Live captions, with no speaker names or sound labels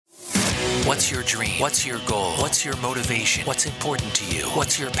What's your dream? What's your goal? What's your motivation? What's important to you?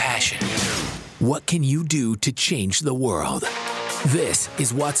 What's your passion? What can you do to change the world? This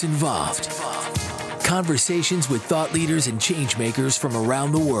is What's Involved. Conversations with thought leaders and change makers from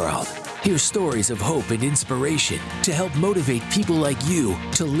around the world. Hear stories of hope and inspiration to help motivate people like you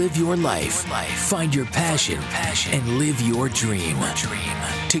to live your life, find your passion, and live your dream.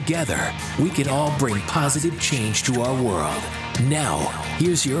 Together, we can all bring positive change to our world. Now,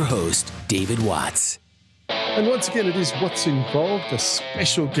 here's your host, David Watts. And once again, it is What's Involved, a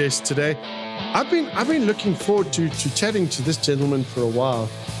special guest today. I've been looking forward to chatting to this gentleman for a while,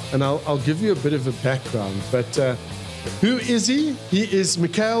 and I'll give you a bit of a background. But who is he? He is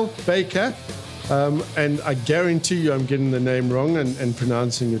Michaël Bijker, and I guarantee you I'm getting the name wrong and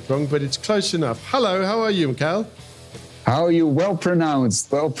pronouncing it wrong, but it's close enough. Hello, how are you, Michaël? How are you? Well pronounced.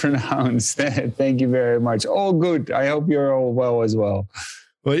 Thank you very much. All good. I hope you're all well as well.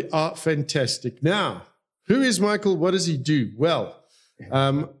 We are fantastic. Now, who is Michaël? What does he do? Well,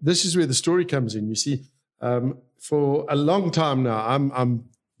 this is where the story comes in. You see, for a long time now, I'm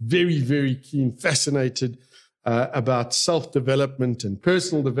very, very keen, fascinated about self-development and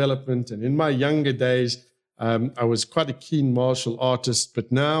personal development. And in my younger days, I was quite a keen martial artist,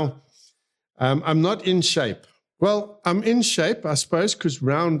 but now I'm not in shape. Well, I'm in shape, I suppose, because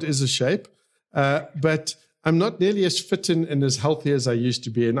round is a shape, but I'm not nearly as fit and as healthy as I used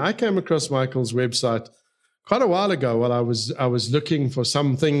to be. And I came across Michael's website quite a while ago while I was looking for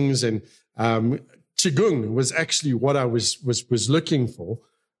some things, and Qigong was actually what I was looking for.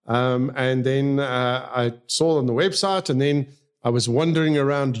 And then I saw on the website, and then I was wandering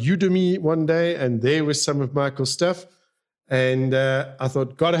around Udemy one day, and there was some of Michael's stuff. And I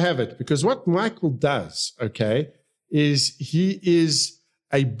thought, got to have it, because what Michael does, is he is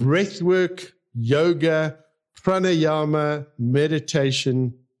a breathwork, yoga, pranayama,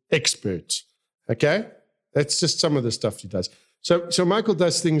 meditation expert. Okay? That's just some of the stuff he does. So Michael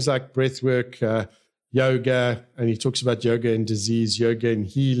does things like breathwork, yoga, and he talks about yoga and disease, yoga and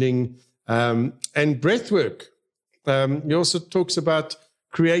healing, and breathwork. He also talks about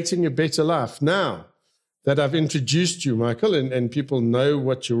creating a better life. Now that I've introduced you, Michaël, and people know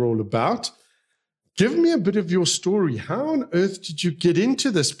what you're all about, give me a bit of your story. How on earth did you get into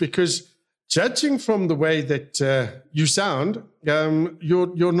this? Because judging from the way that you sound,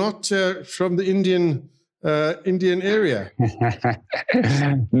 you're not from the Indian area.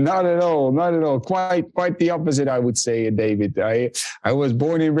 Not at all. Quite the opposite, I would say, David. I was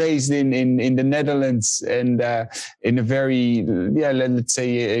born and raised in the Netherlands, and in a very, let's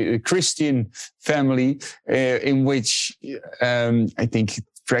say, a Christian family, in which I think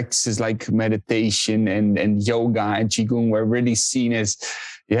practices like meditation and yoga and Qigong were really seen as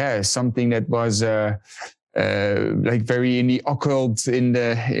something that was like very in the occult, in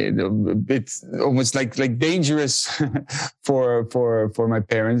a bit almost like dangerous for my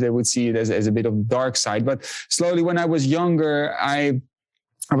parents. They would see it as a bit of the dark side. But slowly, when I was younger, I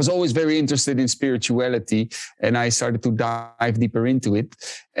was always very interested in spirituality, and I started to dive deeper into it.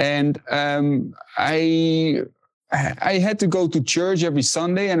 And I had to go to church every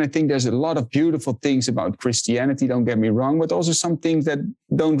Sunday, and I think there's a lot of beautiful things about Christianity, don't get me wrong, but also some things that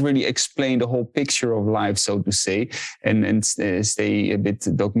don't really explain the whole picture of life, so to say, and stay a bit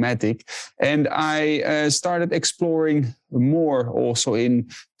dogmatic. And I started exploring more also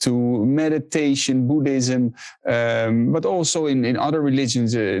into meditation, Buddhism, but also in other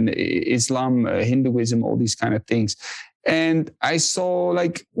religions, in Islam, Hinduism, all these kind of things. And I saw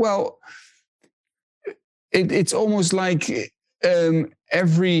it's almost like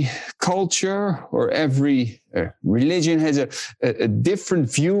every culture or every religion has a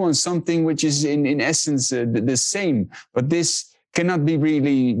different view on something which is in essence the same. But this cannot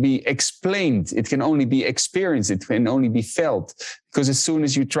really be explained. It can only be experienced. It can only be felt. Because as soon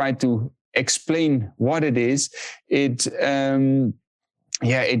as you try to explain what it is, it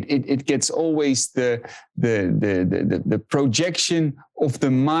gets always the projection of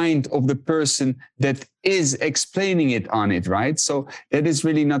the mind of the person that is explaining it on it, right? So that is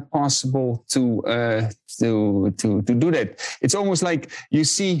really not possible to do that. It's almost like you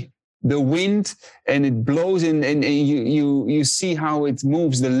see the wind and it blows and you see how it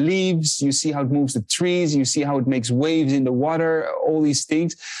moves the leaves, you see how it moves the trees, you see how it makes waves in the water, all these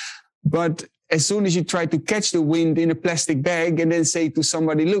things. But as soon as you try to catch the wind in a plastic bag and then say to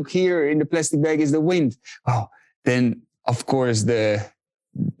somebody, look, here in the plastic bag is the wind. Oh, then of course the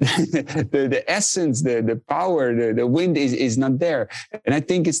essence, the power, the wind is not there. And I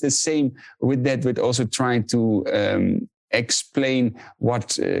think it's the same with that, with also trying to explain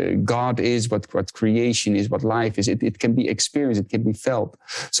what God is, what creation is, what life is. It can be experienced, it can be felt.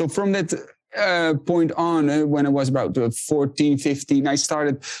 So from that point on, when I was about 14, 15, I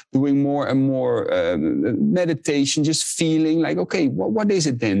started doing more and more meditation, just feeling like, okay, what is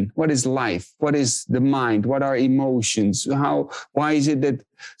it then? What is life? What is the mind? What are emotions? Why is it that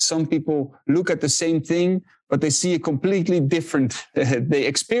some people look at the same thing, but they see a completely different, they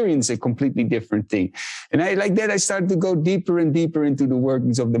experience a completely different thing. And I started to go deeper and deeper into the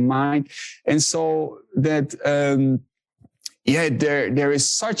workings of the mind. And so that, there is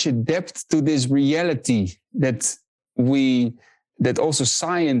such a depth to this reality that also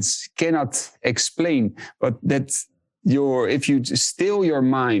science cannot explain, but that if you still your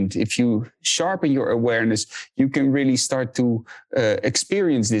mind, if you sharpen your awareness, you can really start to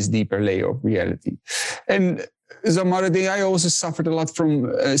experience this deeper layer of reality. And some other thing, I also suffered a lot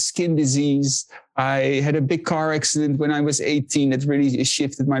from skin disease. I had a big car accident when I was 18 that really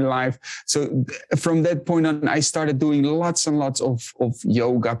shifted my life. So from that point on, I started doing lots and lots of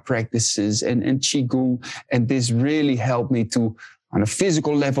yoga practices and qigong. And this really helped me to, on a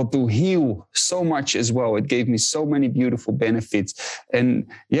physical level, to heal so much as well. It gave me so many beautiful benefits. And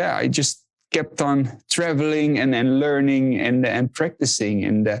I just kept on traveling and learning and practicing.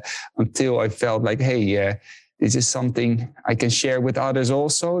 And until I felt like, hey, this is something I can share with others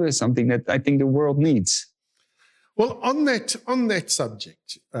also. There's something that I think the world needs. Well, on that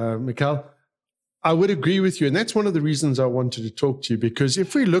subject, Michaël, I would agree with you. And that's one of the reasons I wanted to talk to you, because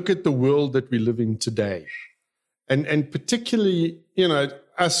if we look at the world that we live in today, and particularly,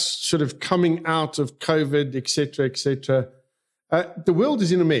 us sort of coming out of COVID, et cetera, the world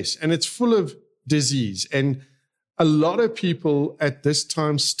is in a mess and it's full of disease. And a lot of people at this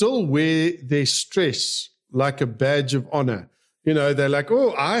time still wear their stress like a badge of honor. They're like,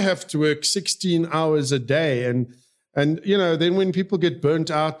 oh, I have to work 16 hours a day. And then when people get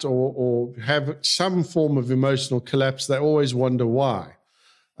burnt out or have some form of emotional collapse, they always wonder why.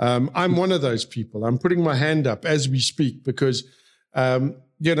 I'm one of those people. I'm putting my hand up as we speak because, I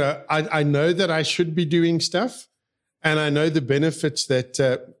know that I should be doing stuff. And I know the benefits that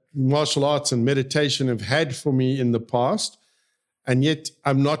martial arts and meditation have had for me in the past. And yet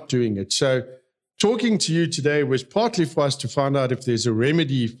I'm not doing it. So talking to you today was partly for us to find out if there's a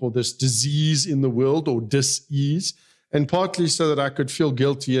remedy for this disease in the world or dis-ease, and partly so that I could feel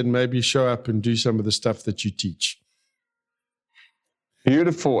guilty and maybe show up and do some of the stuff that you teach.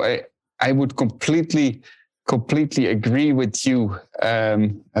 Beautiful. I would completely agree with you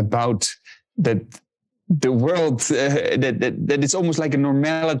about that. The world that it's almost like a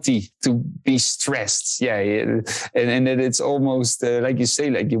normality to be stressed, and that it's almost like you say,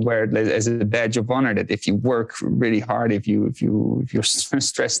 like you wear it as a badge of honor. That if you work really hard, if you're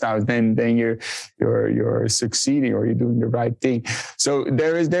stressed out, then you're succeeding or you're doing the right thing. So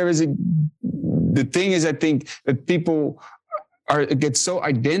the thing is, I think that people get so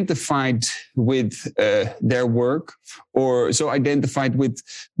identified with their work, or so identified with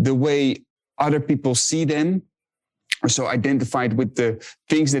the way other people see them, or so identified with the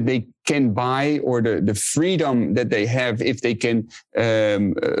things that they can buy, or the freedom that they have if they can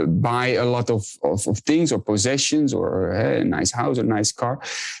buy a lot of things or possessions, or a nice house or a nice car,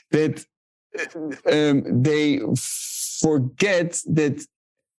 that they forget that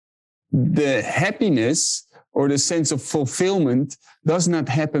the happiness or the sense of fulfillment does not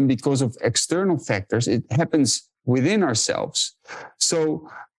happen because of external factors. It happens within ourselves. So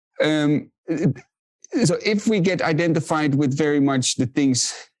if we get identified with very much the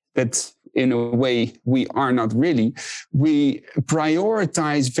things that in a way we are not really, we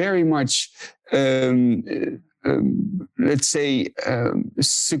prioritize very much, let's say,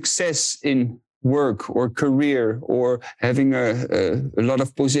 success in work or career or having a lot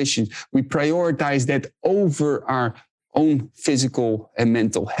of positions. We prioritize that over our own physical and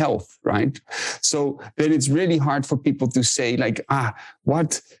mental health, right? So then it's really hard for people to say like,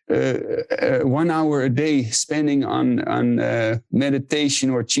 1 hour a day spending on meditation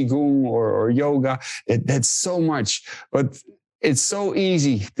or qigong or yoga, that's so much. But it's so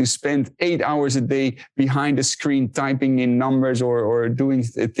easy to spend 8 hours a day behind a screen typing in numbers or doing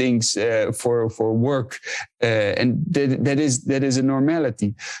things for work, and that is a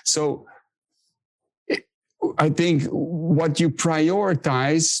normality. So I think what you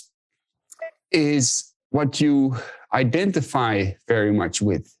prioritize is what you identify very much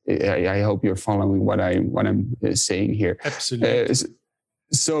with. I hope you're following what I'm saying here. Absolutely.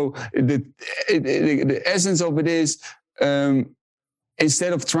 So the essence of it is,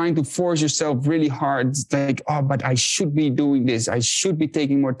 instead of trying to force yourself really hard, it's like, oh, but I should be doing this. I should be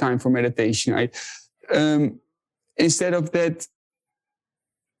taking more time for meditation. instead of that,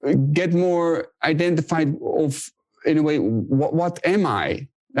 get more identified of, in a way, what am I?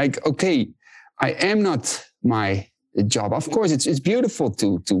 Like, okay, I am not my job. Of course, it's beautiful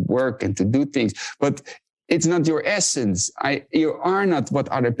to work and to do things, but it's not your essence. You are not what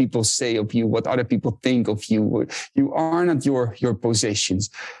other people say of you, what other people think of you. You are not your possessions.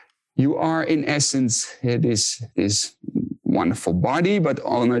 You are, in essence, this wonderful body, but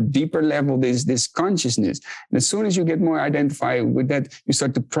on a deeper level, this consciousness. And as soon as you get more identified with that, you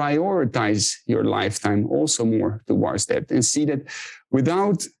start to prioritize your lifetime also more towards that, and see that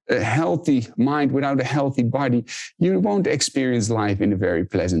without a healthy mind, without a healthy body, you won't experience life in a very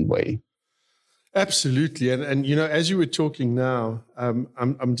pleasant way. Absolutely. And you know, as you were talking now,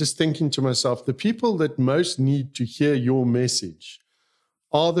 I'm just thinking to myself, the people that most need to hear your message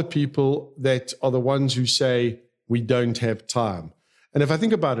are the people that are the ones who say, we don't have time. And if I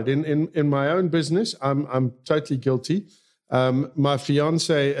think about it, in my own business, I'm totally guilty. My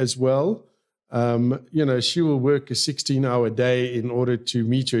fiance as well, you know, she will work a 16-hour day in order to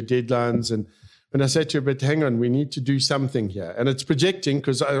meet her deadlines. And I said to her, but hang on, we need to do something here. And it's projecting,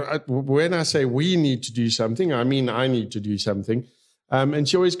 because when I say we need to do something, I mean I need to do something. And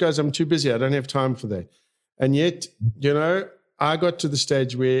she always goes, I'm too busy, I don't have time for that. And yet, you know, I got to the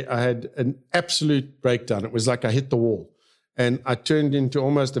stage where I had an absolute breakdown. It was like I hit the wall and I turned into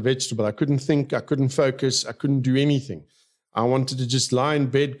almost a vegetable. I couldn't think, I couldn't focus, I couldn't do anything. I wanted to just lie in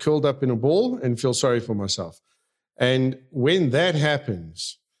bed, curled up in a ball, and feel sorry for myself. And when that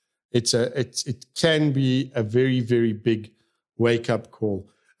happens, it can be a very, very big wake-up call.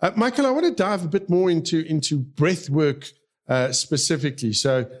 Michael, I want to dive a bit more into breath work specifically.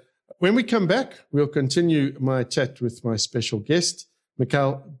 So when we come back, we'll continue my chat with my special guest,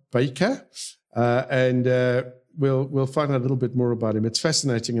 Michaël Bijker, and we'll find out a little bit more about him. It's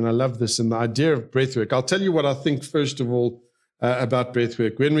fascinating, and I love this, and the idea of breathwork. I'll tell you what I think, first of all, about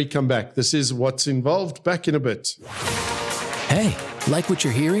breathwork when we come back. This is What's Involved. Back in a bit. Hey, like what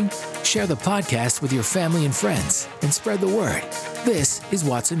you're hearing? Share the podcast with your family and friends and spread the word. This is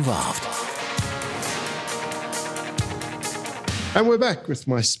What's Involved. And we're back with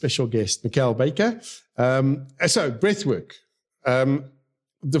my special guest, Michaël Bijker. So, breathwork.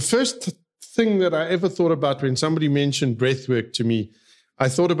 The first thing that I ever thought about when somebody mentioned breathwork to me, I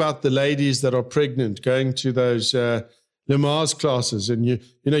thought about the ladies that are pregnant going to those Lamaze classes, and you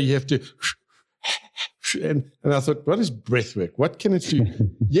know you have to, and I thought, what is breathwork? What can it do?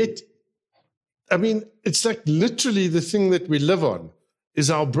 Yet, I mean, it's like literally the thing that we live on is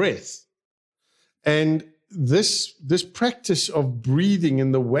our breath, and this practice of breathing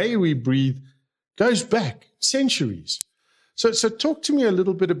and the way we breathe goes back centuries. So talk to me a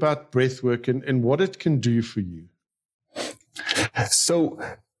little bit about breathwork and what it can do for you. So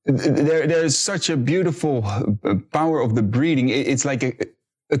there's such a beautiful power of the breathing. It's like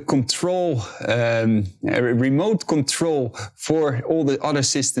a control, a remote control for all the other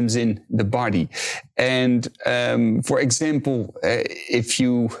systems in the body. And for example, if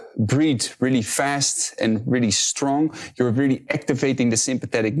you breathe really fast and really strong, you're really activating the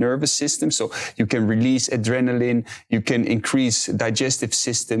sympathetic nervous system. So you can release adrenaline, you can increase digestive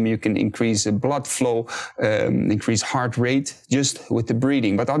system, you can increase blood flow, increase heart rate just with the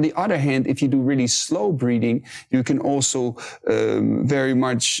breathing. But on the other hand, if you do really slow breathing, you can also very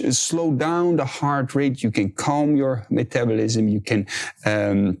much slow down the heart rate. You can calm your metabolism. You can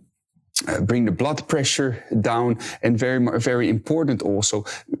bring the blood pressure down, and very important also,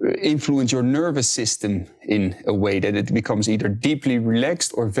 influence your nervous system in a way that it becomes either deeply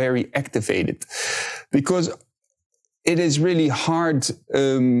relaxed or very activated. Because it is really hard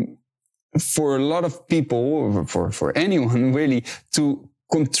for a lot of people, for anyone really, to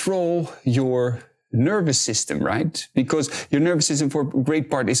control your nervous system, right? Because your nervous system for a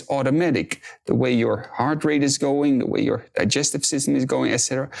great part is automatic. The way your heart rate is going, the way your digestive system is going,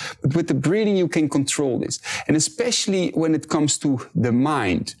 etc. But with the breathing, you can control this. And especially when it comes to the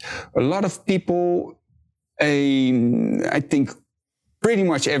mind. A lot of people, I think pretty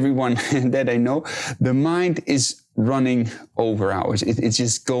much everyone that I know, the mind is running over hours. It's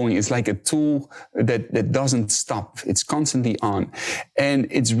just going. It's like a tool that doesn't stop. It's constantly on. And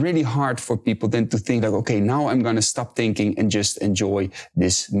it's really hard for people then to think like, okay, now I'm going to stop thinking and just enjoy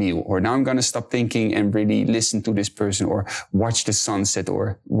this meal. Or now I'm going to stop thinking and really listen to this person or watch the sunset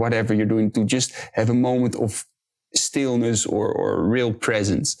or whatever you're doing, to just have a moment of stillness or real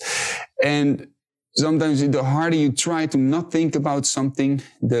presence. And sometimes the harder you try to not think about something,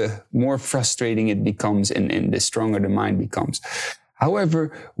 the more frustrating it becomes and the stronger the mind becomes. However,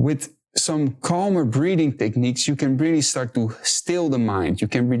 with some calmer breathing techniques, you can really start to still the mind. You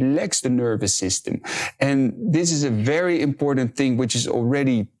can relax the nervous system. And this is a very important thing, which is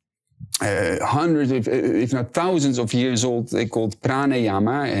already hundreds, if not thousands of years old. They called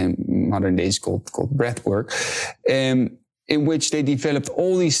pranayama, and modern days called breathwork, in which they developed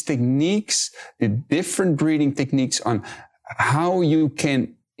all these techniques, the different breathing techniques on how you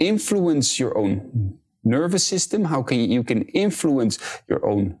can influence your own nervous system, how you can influence your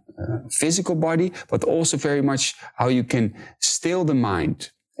own physical body, but also very much how you can still the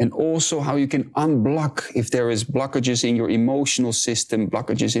mind, and also how you can unblock if there is blockages in your emotional system,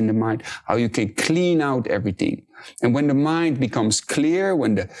 blockages in the mind, how you can clean out everything. And when the mind becomes clear,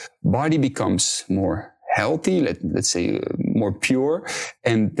 when the body becomes more healthy, let's say more pure,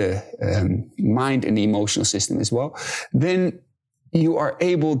 and the mind and the emotional system as well, then you are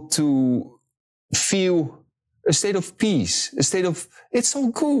able to feel a state of peace, a state of, it's all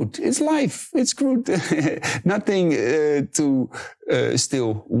good, it's life, it's good. Nothing to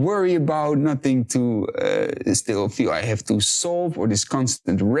still worry about, nothing to still feel I have to solve, or this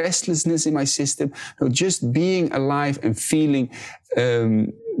constant restlessness in my system. No, just being alive and feeling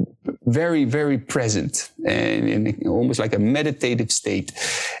very, very present, and in almost like a meditative state.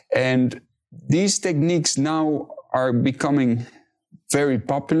 And these techniques now are becoming very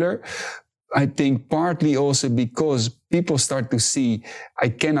popular. I think partly also because people start to see, I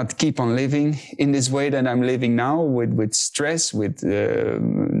cannot keep on living in this way that I'm living now, with stress, with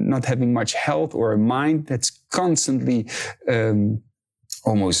not having much health, or a mind that's constantly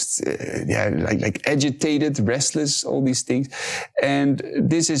almost like agitated, restless, all these things. And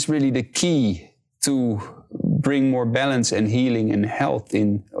this is really the key to bring more balance and healing and health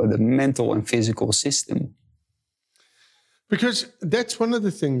in the mental and physical system. Because that's one of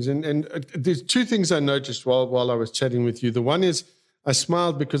the things, and there's two things I noticed while I was chatting with you. The one is I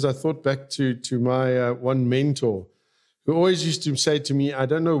smiled because I thought back to my one mentor who always used to say to me, I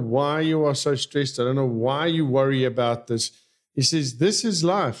don't know why you are so stressed. I don't know why you worry about this. He says, this is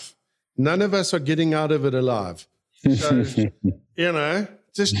life. None of us are getting out of it alive. So,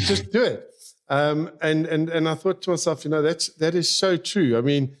 just do it. And I thought to myself, that is so true. I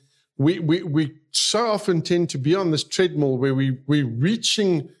mean, we so often tend to be on this treadmill where we're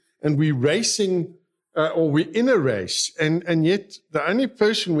reaching and we're racing, or we're in a race, and yet the only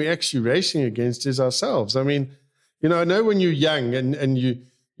person we're actually racing against is ourselves. I mean, I know when you're young and you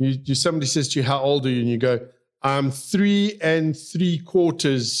somebody says to you, how old are you? And you go, I'm 3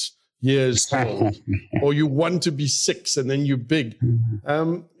 3/4 years old. Or you want to be 6 and then you're big.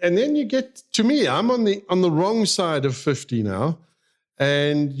 And then you get to me, I'm on the wrong side of 50 now.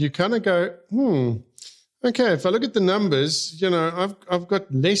 And you kind of go, okay, if I look at the numbers, I've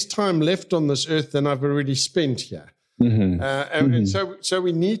got less time left on this earth than I've already spent here. And so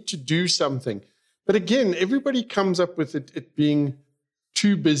we need to do something. But again, everybody comes up with it being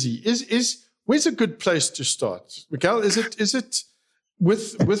too busy. Where's a good place to start? Michaël, is it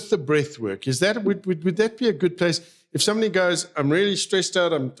with the breath work? Would that be a good place? If somebody goes, I'm really stressed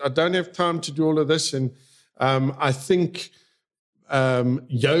out, I don't have time to do all of this, and I think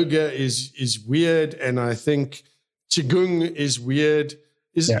yoga is weird, and I think qigong is weird.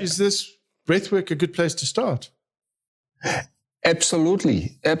 Is this breathwork a good place to start?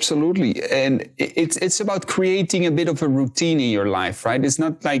 Absolutely. And it's about creating a bit of a routine in your life, right? It's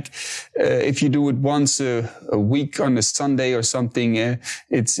not like if you do it once a week on a Sunday or something,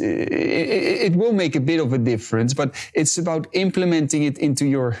 it will make a bit of a difference, but it's about implementing it into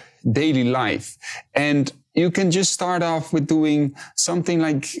your daily life. And you can just start off with doing something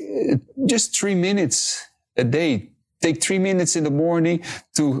like just 3 minutes a day. Take 3 minutes in the morning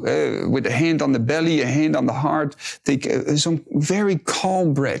to, with a hand on the belly, a hand on the heart, take some very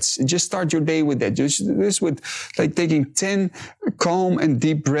calm breaths, and just start your day with that. Just with like taking 10 calm and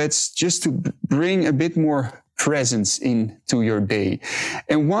deep breaths, just to bring a bit more presence into your day.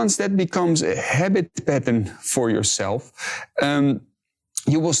 And once that becomes a habit pattern for yourself,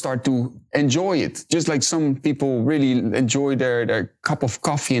 you will start to enjoy it. Just like some people really enjoy their cup of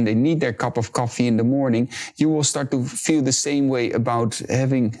coffee and they need their cup of coffee in the morning, you will start to feel the same way about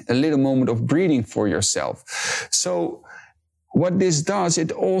having a little moment of breathing for yourself. So what this does,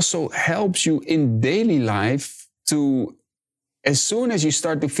 it also helps you in daily life to, as soon as you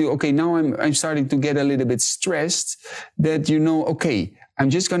start to feel, okay, now I'm starting to get a little bit stressed, that okay,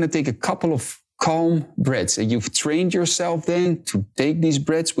 I'm just going to take a couple of calm breaths, and you've trained yourself then to take these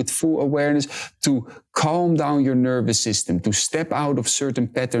breaths with full awareness to calm down your nervous system, to step out of certain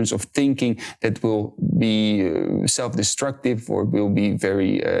patterns of thinking that will be self-destructive or will be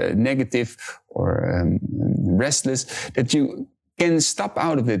very negative or restless, that you can step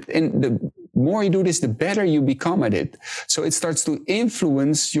out of it. And the more you do this, the better you become at it. So it starts to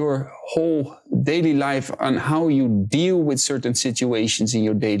influence your whole daily life on how you deal with certain situations in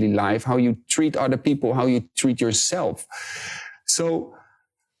your daily life, how you treat other people, how you treat yourself. So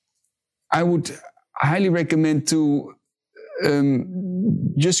I would highly recommend to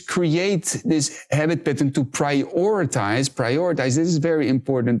just create this habit pattern to prioritize. This is very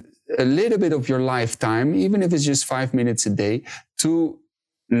important. A little bit of your lifetime, even if it's just 5 minutes a day, to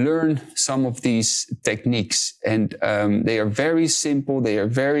learn some of these techniques. And they are very simple. They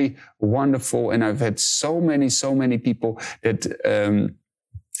are very wonderful. And I've had so many people that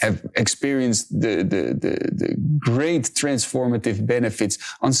have experienced the great transformative benefits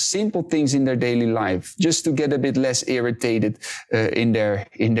on simple things in their daily life, just to get a bit less irritated in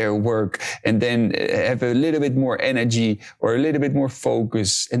their work, and then have a little bit more energy or a little bit more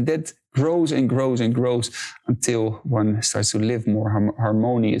focus. And that grows and grows and grows until one starts to live more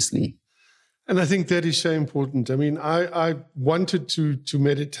harmoniously. And I think that is so important. I mean, I wanted to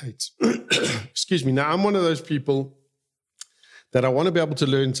meditate. Excuse me. Now, I'm one of those people that I want to be able to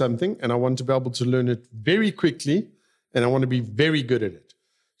learn something, and I want to be able to learn it very quickly, and I want to be very good at it.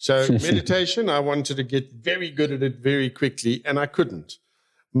 So meditation, I wanted to get very good at it very quickly, and I couldn't.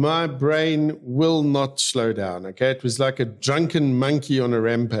 My brain will not slow down, okay? It was like a drunken monkey on a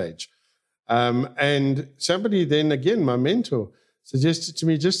rampage. And somebody then, again, my mentor, suggested to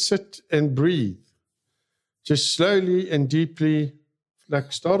me, just sit and breathe. Just slowly and deeply,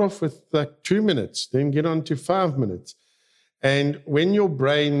 like start off with like 2 minutes, then get on to 5 minutes. And when your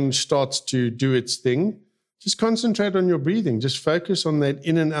brain starts to do its thing, just concentrate on your breathing. Just focus on that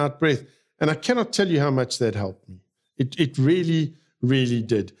in and out breath. And I cannot tell you how much that helped me. It really, really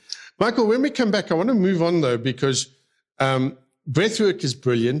did. Michael, when we come back, I want to move on, though, because breathwork is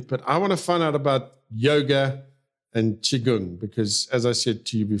brilliant, but I want to find out about yoga and Qigong, because, as I said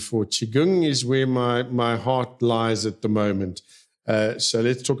to you before, Qigong is where my heart lies at the moment. So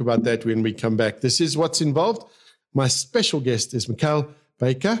let's talk about that when we come back. This is What's Involved. My special guest is Michaël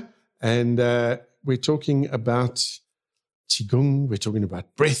Bijker, and we're talking about Qigong, we're talking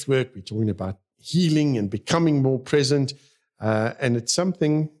about breathwork, we're talking about healing and becoming more present, and it's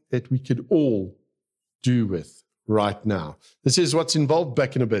something that we could all do with right now. This is What's Involved.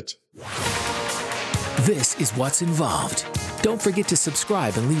 Back in a bit. This is What's Involved. Don't forget to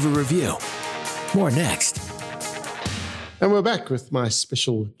subscribe and leave a review. More next. And we're back with my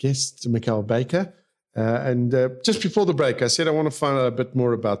special guest, Michaël Bijker. And just before the break, I said I want to find out a bit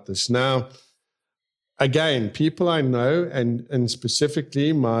more about this. Now, again, people I know, and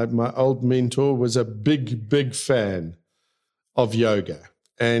specifically my old mentor was a big fan of yoga.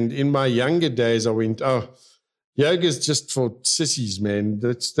 And in my younger days, I went, yoga is just for sissies, man.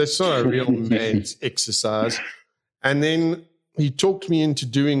 That's not a real man's exercise. And then he talked me into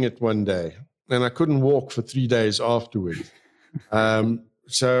doing it one day, and I couldn't walk for 3 days afterwards.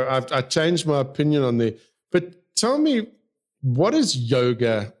 So I changed my opinion on there. But tell me, what is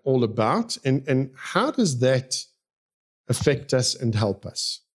yoga all about, and how does that affect us and help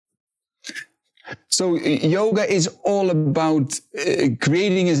us? So yoga is all about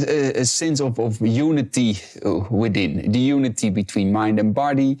creating a sense of unity within, the unity between mind and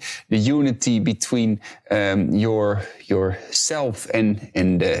body, the unity between your self and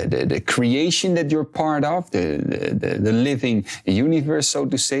the creation that you're part of, the living universe, so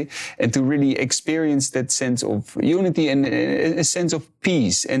to say, and to really experience that sense of unity and a sense of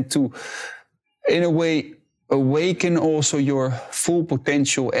peace, and to, in a way, awaken also your full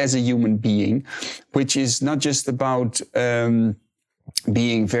potential as a human being, which is not just about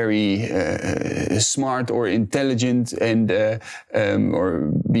being very smart or intelligent and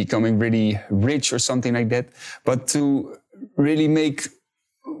or becoming really rich or something like that, but to really make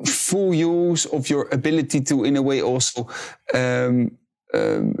full use of your ability to, in a way, also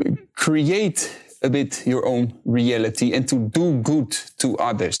create a bit your own reality and to do good to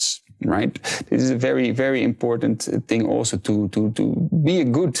others. Right? This is a very, very important thing also to be a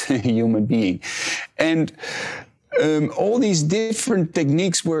good human being. And all these different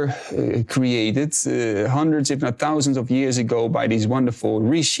techniques were created hundreds, if not thousands of years ago by these wonderful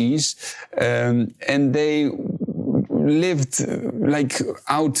rishis. And they lived like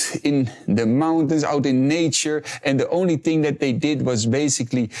out in the mountains, out in nature. And the only thing that they did was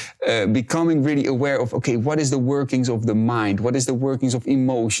basically becoming really aware of, okay, what is the workings of the mind? What is the workings of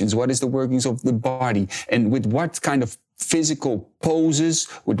emotions? What is the workings of the body? And with what kind of physical poses,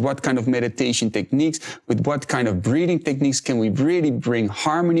 with what kind of meditation techniques, with what kind of breathing techniques can we really bring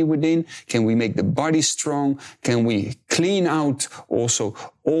harmony within? Can we make the body strong? Can we clean out also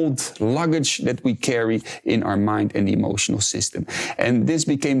old luggage that we carry in our mind and the emotional system? And this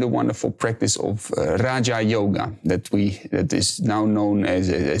became the wonderful practice of Raja Yoga that is now known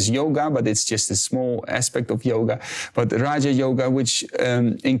as yoga, but it's just a small aspect of yoga. But Raja Yoga, which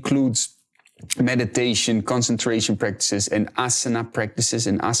includes meditation, concentration practices, and asana practices.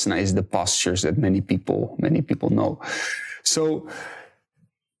 And asana is the postures that many people know. So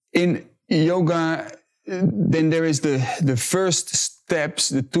in yoga, then there is the first steps.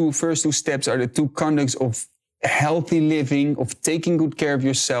 The first two steps are the two conducts of healthy living, of taking good care of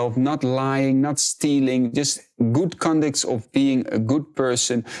yourself, not lying, not stealing, just good conducts of being a good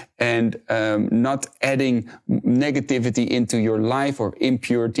person and not adding negativity into your life or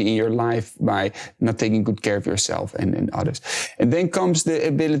impurity in your life by not taking good care of yourself and others. And then comes the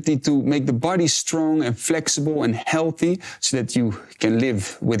ability to make the body strong and flexible and healthy so that you can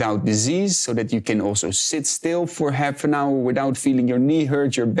live without disease, so that you can also sit still for half an hour without feeling your knee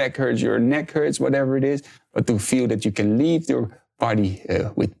hurts, your back hurts, your neck hurts, whatever it is, but to feel that you can leave your body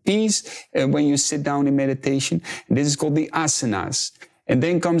with peace when you sit down in meditation. And this is called the asanas. And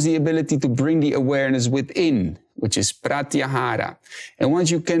then comes the ability to bring the awareness within, which is pratyahara. And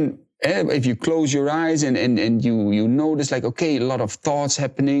once you can, if you close your eyes and you notice like, okay, a lot of thoughts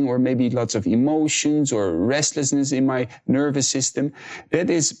happening, or maybe lots of emotions or restlessness in my nervous system, that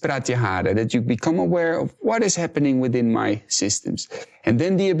is pratyahara, that you become aware of what is happening within my systems. And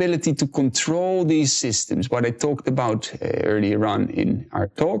then the ability to control these systems, what I talked about earlier on in our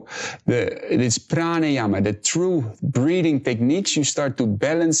talk, this pranayama, the true breathing techniques. You start to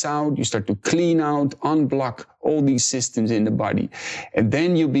balance out, you start to clean out, unblock all these systems in the body. And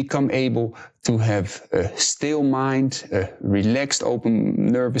then you become able to have a still mind, a relaxed,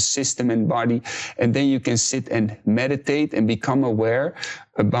 open nervous system and body. And then you can sit and meditate and become aware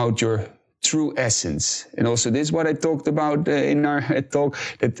about your true essence. And also this is what I talked about in our talk,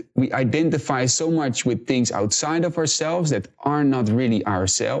 that we identify so much with things outside of ourselves that are not really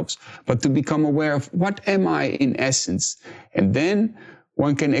ourselves, but to become aware of what am I in essence. And then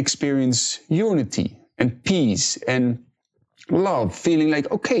one can experience unity and peace and love, feeling like,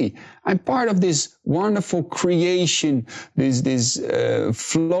 okay, I'm part of this wonderful creation, this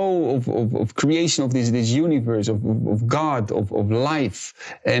flow of creation of this universe, of God, of life.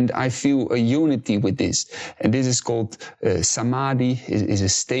 And I feel a unity with this. And this is called samadhi, is a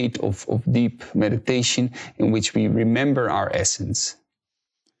state of deep meditation in which we remember our essence.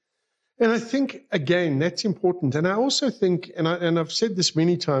 And I think, again, that's important. And I also think, and I've said this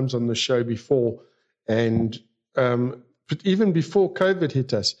many times on the show before, and but even before COVID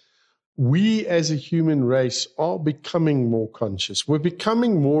hit us, we as a human race are becoming more conscious. We're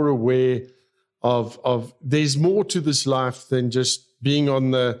becoming more aware of there's more to this life than just being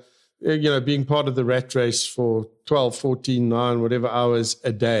on the, being part of the rat race for 12, 14, 9, whatever hours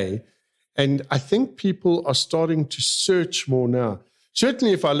a day. And I think people are starting to search more now.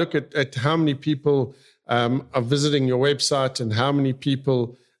 Certainly if I look at how many people are visiting your website and how many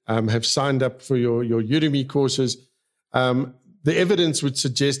people have signed up for your Udemy courses, the evidence would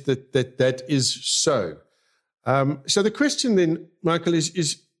suggest that is so. So the question then, Michael,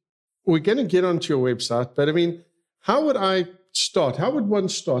 is we're going to get onto your website, but I mean, how would I start? How would one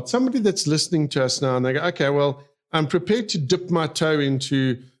start? Somebody that's listening to us now and they go, okay, well, I'm prepared to dip my toe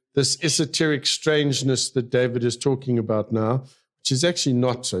into this esoteric strangeness that David is talking about now, which is actually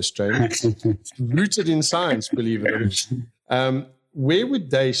not so strange. It's rooted in science, believe it or not. Where would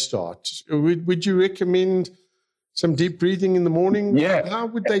they start? Would you recommend some deep breathing in the morning? Yeah. How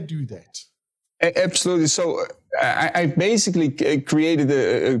would they do that? Absolutely. So I basically created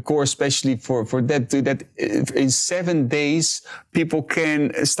a course especially for that, that in 7 days, people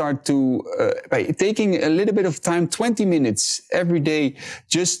can start to, by taking a little bit of time, 20 minutes every day,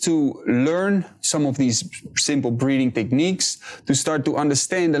 just to learn some of these simple breathing techniques, to start to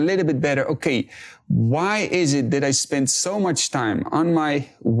understand a little bit better, okay, why is it that I spend so much time on my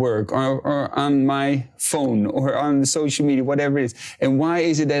work or on my phone or on social media, whatever it is? And why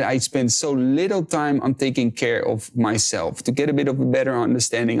is it that I spend so little time on taking care of myself? To get a bit of a better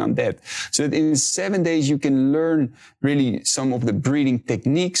understanding on that. So that in 7 days, you can learn really some of the breathing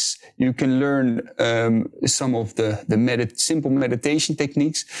techniques. You can learn some of the simple meditation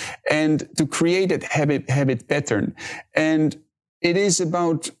techniques, and to create that habit pattern. And it is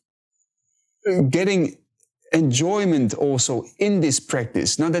about getting enjoyment also in this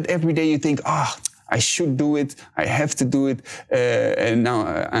practice. Not that every day you think, I should do it. I have to do it. And now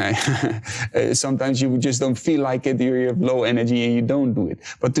sometimes you just don't feel like it. You have low energy and you don't do it.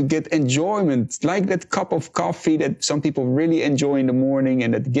 But to get enjoyment, like that cup of coffee that some people really enjoy in the morning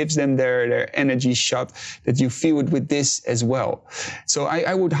and that gives them their energy shot, that you feel it with this as well. So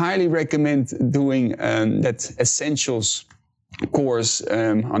I would highly recommend doing that Essentials course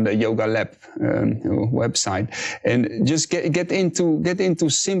on the Yogalap website, and just get into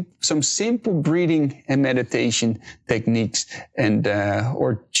some simple breathing and meditation techniques, and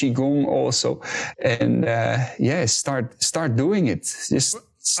or qigong also, and start doing it. Just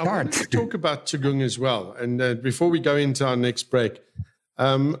start. I want to talk about qigong as well, and before we go into our next break,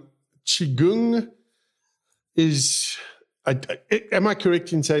 qigong is. Am I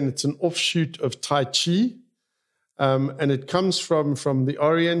correct in saying it's an offshoot of Tai Chi? And it comes from the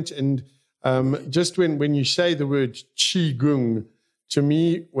Orient. And just when you say the word Qigong, to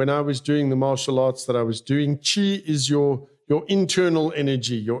me, when I was doing the martial arts that I was doing, Qi is your internal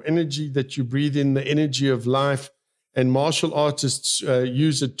energy, your energy that you breathe in, the energy of life. And martial artists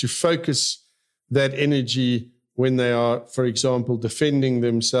use it to focus that energy when they are, for example, defending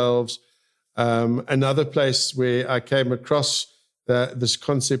themselves. Another place where I came across this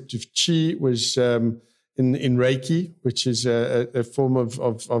concept of Qi was in Reiki, which is a form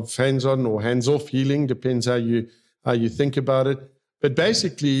of hands-on or hands-off healing, depends how you think about it. But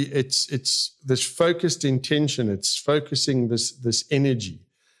basically, it's this focused intention. It's focusing this energy.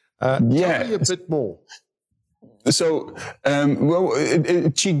 Tell me a bit more. So,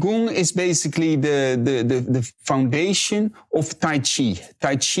 Qigong is basically the foundation of Tai Chi.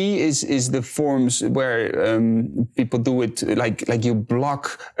 Tai Chi is the forms where people do it like you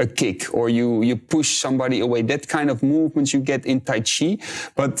block a kick or you push somebody away. That kind of movements you get in Tai Chi,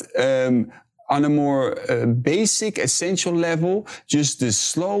 but on a more basic, essential level, just the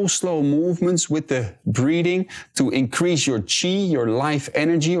slow movements with the breathing to increase your qi, your life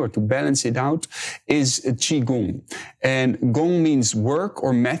energy, or to balance it out, is qigong. And gong means work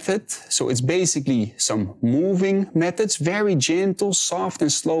or method. So it's basically some moving methods, very gentle, soft and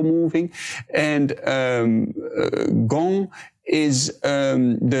slow moving. And gong is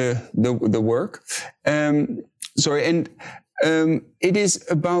the work. It is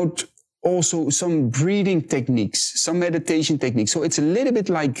about also some breathing techniques, some meditation techniques. So it's a little bit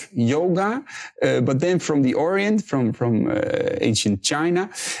like yoga, but then from the Orient, from ancient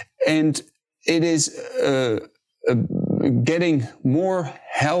China. And it is getting more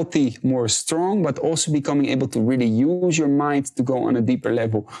healthy, more strong, but also becoming able to really use your mind to go on a deeper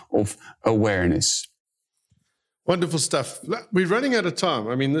level of awareness. Wonderful stuff. We're running out of time.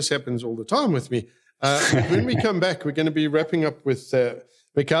 I mean, this happens all the time with me. When we come back, we're going to be wrapping up with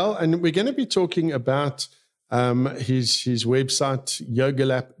Michaël, and we're going to be talking about his website,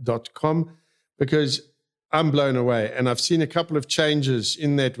 yogalap.com, because I'm blown away. And I've seen a couple of changes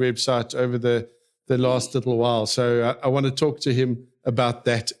in that website over the last little while. So I want to talk to him about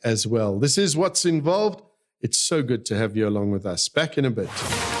that as well. This is What's Involved. It's so good to have you along with us. Back in a bit.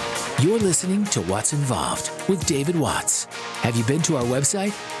 You're listening to What's Involved with David Watts. Have you been to our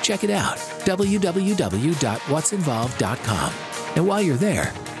website? Check it out, www.what'sinvolved.com. And while you're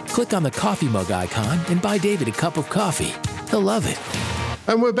there, click on the coffee mug icon and buy David a cup of coffee. He'll love it.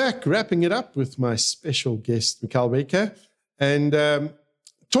 And we're back, wrapping it up with my special guest, Michaël Bijker. And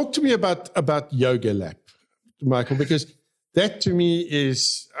talk to me about Yogalap, Michaël, because that to me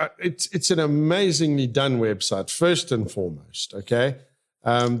is, it's an amazingly done website, first and foremost, okay?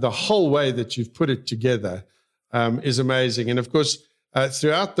 The whole way that you've put it together is amazing. And of course,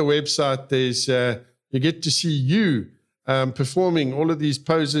 throughout the website, there's you get to see you performing all of these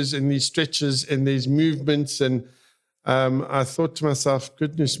poses and these stretches and these movements. And I thought to myself,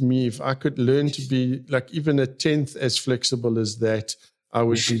 goodness me, if I could learn to be like even a 10th as flexible as that, I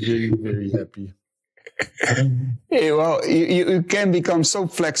would be very, very happy. Yeah, well, you can become so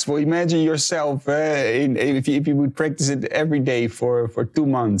flexible. Imagine yourself if you would practice it every day for 2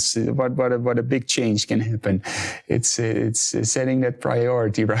 months. What a big change can happen. It's setting that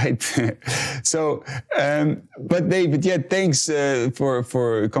priority, right? So, but David, thanks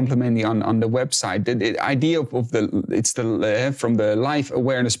for complimenting on the website. The idea of it's from the Life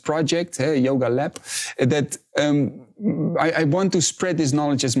Awareness Project, Yogalap, that. I want to spread this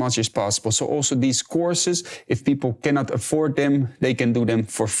knowledge as much as possible. So also these courses, if people cannot afford them, they can do them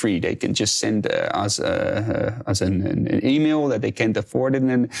for free. They can just send us an email that they can't afford it,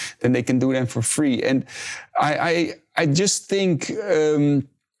 and then they can do them for free. And I just think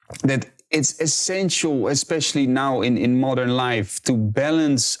that it's essential, especially now in modern life, to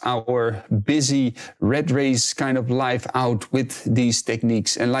balance our busy rat race kind of life out with these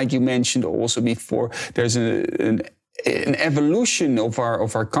techniques. And like you mentioned also before, there's an evolution of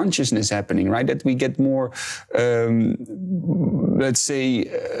our consciousness happening, right? That we get more, let's say,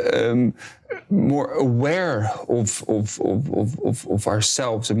 more aware of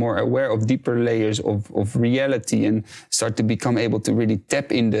ourselves, and more aware of deeper layers of reality, and start to become able to really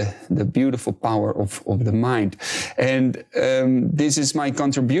tap in the beautiful power of the mind. And this is my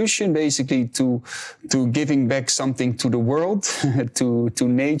contribution basically to giving back something to the world, to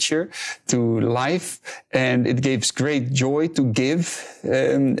nature, to life, and it gives great joy to give.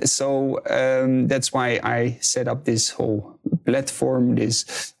 So that's why I set up this whole platform,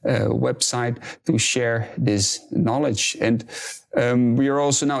 this website, to share this knowledge. And we are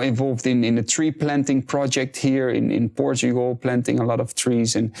also now involved in a tree planting project here in Portugal, planting a lot of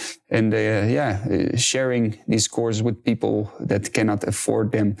trees and sharing these courses with people that cannot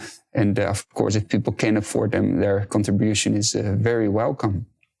afford them. And of course, if people can afford them, their contribution is very welcome.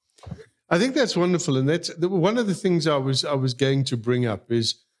 I think that's wonderful. And that's one of the things I was going to bring up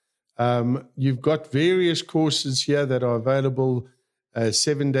is you've got various courses here that are available: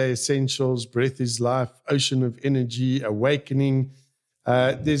 7-Day Essentials, Breath is Life, Ocean of Energy, Awakening.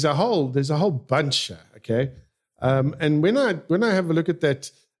 There's a whole bunch here. Okay, and when I have a look at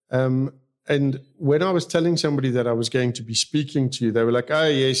that, and when I was telling somebody that I was going to be speaking to you, they were like, "Oh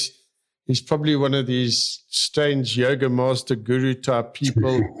yes, he's probably one of these strange yoga master guru type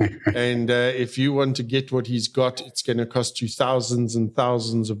people. And if you want to get what he's got, it's going to cost you thousands and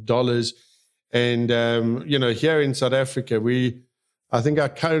thousands of dollars." And, here in South Africa, I think our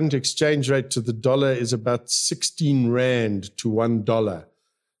current exchange rate to the dollar is about 16 Rand to $1.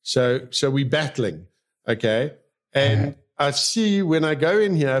 So we're battling. Okay. And I see when I go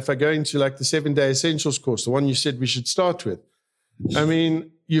in here, if I go into like the 7-Day Essentials course, the one you said we should start with, I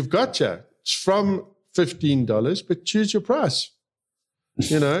mean, you've got it's from $15, but choose your price,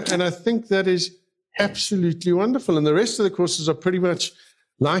 and I think that is absolutely wonderful. And the rest of the courses are pretty much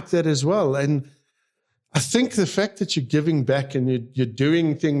like that as well. And I think the fact that you're giving back and you're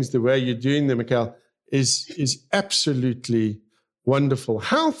doing things the way you're doing them, Michaël, is absolutely wonderful.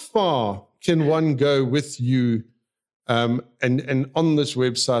 How far can one go with you and on this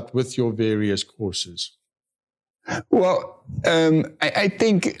website with your various courses? Well, I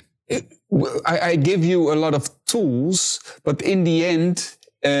think I give you a lot of tools, but in the end,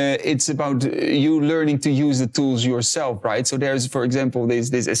 it's about you learning to use the tools yourself, right? So there's, for example,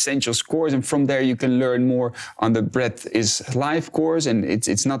 this Essentials course, and from there you can learn more on the Breath is Life course, and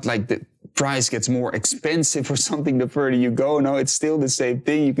it's not like the price gets more expensive or something the further you go. No, it's still the same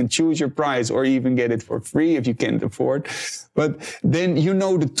thing. You can choose your price or even get it for free if you can't afford. But then you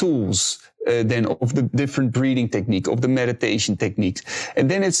know the tools then of the different breathing technique, of the meditation techniques.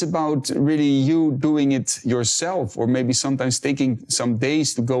 And then it's about really you doing it yourself, or maybe sometimes taking some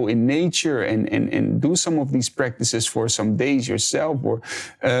days to go in nature and do some of these practices for some days yourself. Or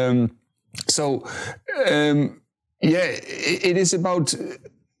it is about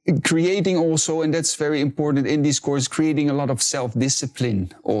creating also, and that's very important in this course, creating a lot of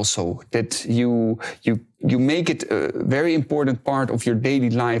self-discipline also, that you make it a very important part of your daily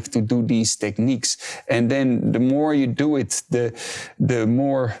life to do these techniques. And then the more you do it, the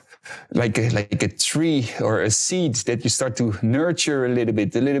more like a tree or a seed that you start to nurture a little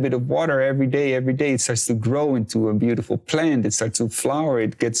bit of water every day, it starts to grow into a beautiful plant. It starts to flower.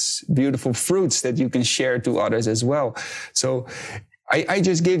 It gets beautiful fruits that you can share to others as well. So I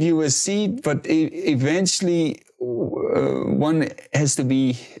just give you a seed, but eventually one has to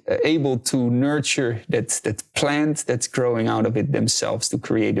be able to nurture that plant that's growing out of it themselves to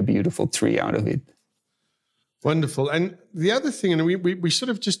create a beautiful tree out of it. Wonderful. And the other thing, and we sort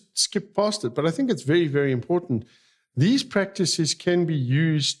of just skipped past it, but I think it's very, very important. These practices can be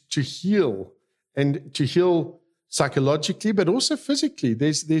used to heal, and to heal psychologically, but also physically.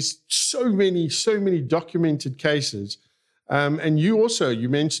 There's so many documented cases. And you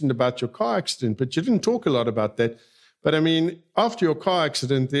mentioned about your car accident, but you didn't talk a lot about that. But I mean, after your car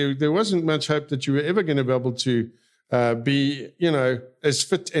accident, there wasn't much hope that you were ever going to be able to be, as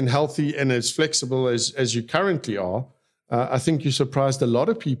fit and healthy and as flexible as you currently are. I think you surprised a lot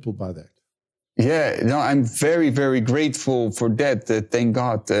of people by that. Yeah, no, I'm very, very grateful for that. Thank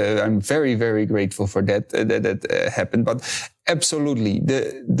God. I'm very, very grateful for that happened. But absolutely,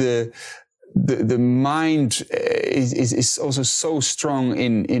 the mind is also so strong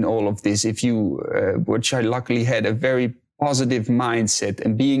in all of this. If you, which I luckily had a very positive mindset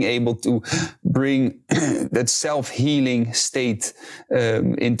and being able to bring that self-healing state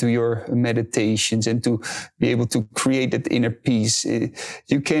into your meditations and to be able to create that inner peace.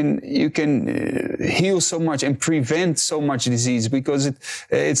 You can heal so much and prevent so much disease, because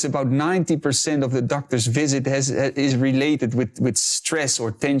it's about 90% of the doctor's visit is related with stress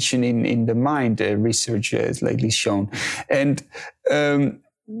or tension in the mind. Research has lately shown. And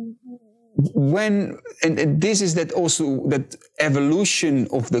this is that evolution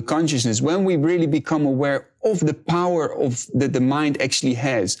of the consciousness, when we really become aware of the power of that the mind actually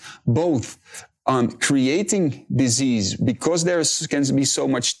has, both on creating disease, because there can be so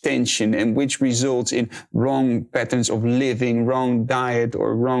much tension, and which results in wrong patterns of living, wrong diet,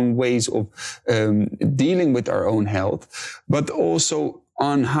 or wrong ways of dealing with our own health, but also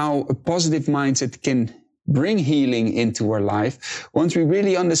on how a positive mindset can bring healing into our life. Once we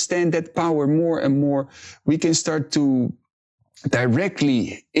really understand that power more and more, we can start to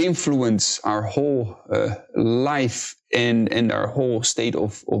directly influence our whole life and our whole state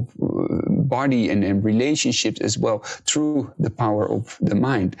of body and relationships as well, through the power of the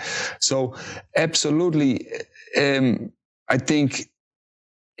mind. So absolutely, I think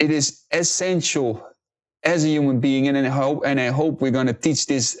it is essential as a human being, and I hope we're going to teach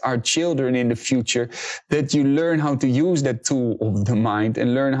this our children in the future, that you learn how to use that tool of the mind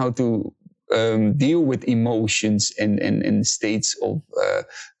and learn how to deal with emotions and states of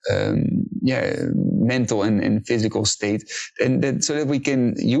mental and physical state, and that, so that we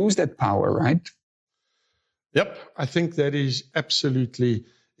can use that power, right? Yep, I think that is absolutely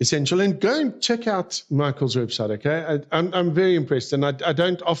essential. And go and check out Michael's website, okay? I'm very impressed, and I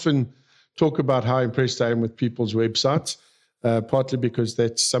don't often talk about how impressed I am with people's websites, partly because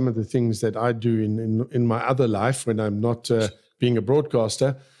that's some of the things that I do in my other life when I'm not being a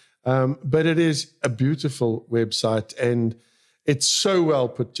broadcaster. But it is a beautiful website, and it's so well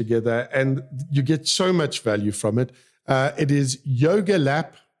put together, and you get so much value from it. It is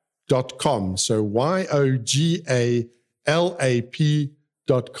yogalap.com. So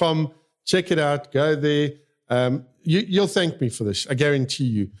yogalap.com. Check it out. Go there. You'll thank me for this. I guarantee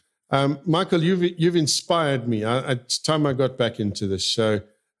you. Michael, you've inspired me. It's time I got back into this. So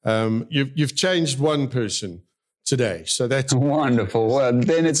you've changed one person today. So that's wonderful. Well,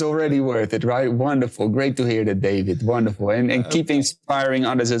 then it's already worth it, right? Wonderful. Great to hear that, David. Wonderful. And keep inspiring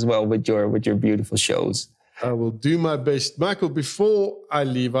others as well with your beautiful shows. I will do my best. Michael, before I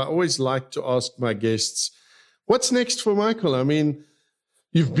leave, I always like to ask my guests, what's next for Michael? I mean,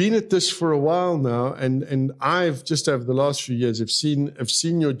 you've been at this for a while now, and I've just over the last few years, I've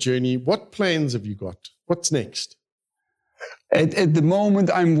seen your journey. What plans have you got? What's next? At the moment,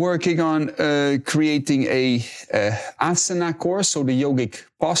 I'm working on creating a asana course, so the yogic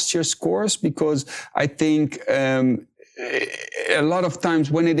postures course, because I think a lot of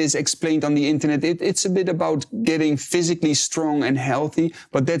times when it is explained on the internet, it's a bit about getting physically strong and healthy,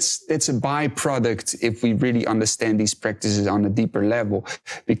 but that's a byproduct if we really understand these practices on a deeper level,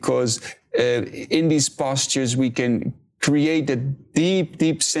 because in these postures we can create a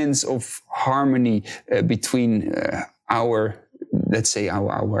deep sense of harmony between our, let's say,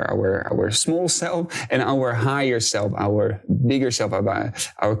 our small self and our higher self, our bigger self,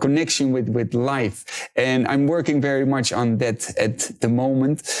 our connection with life. And I'm working very much on that at the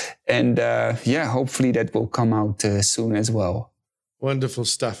moment. And hopefully that will come out soon as well. Wonderful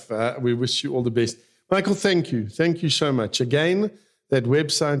stuff. We wish you all the best. Michael, thank you. Thank you so much. Again, that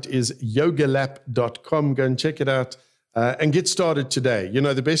website is yogalap.com. Go and check it out and get started today. You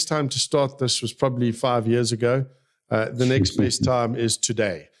know, the best time to start this was probably 5 years ago. The next best time is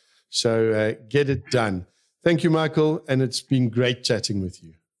today. So get it done. Thank you, Michael. And it's been great chatting with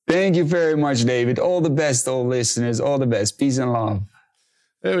you. Thank you very much, David. All the best, all listeners. All the best. Peace and love.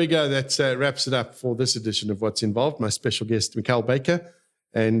 There we go. That wraps it up for this edition of What's Involved. My special guest, Michaël Bijker.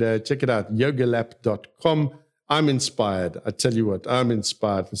 And check it out, yogalap.com. I'm inspired. I tell you what, I'm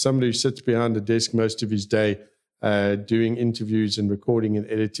inspired. For somebody who sits behind a desk most of his day doing interviews and recording and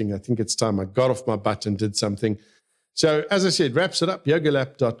editing, I think it's time I got off my butt and did something. So, as I said, wraps it up,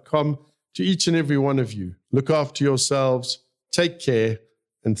 yogalap.com. To each and every one of you, look after yourselves, take care,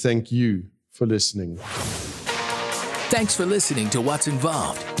 and thank you for listening. Thanks for listening to What's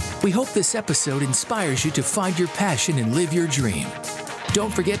Involved. We hope this episode inspires you to find your passion and live your dream.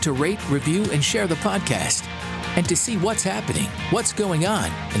 Don't forget to rate, review, and share the podcast. And to see what's happening, what's going on,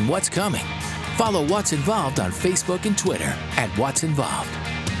 and what's coming, follow What's Involved on Facebook and Twitter @What's Involved.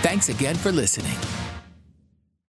 Thanks again for listening.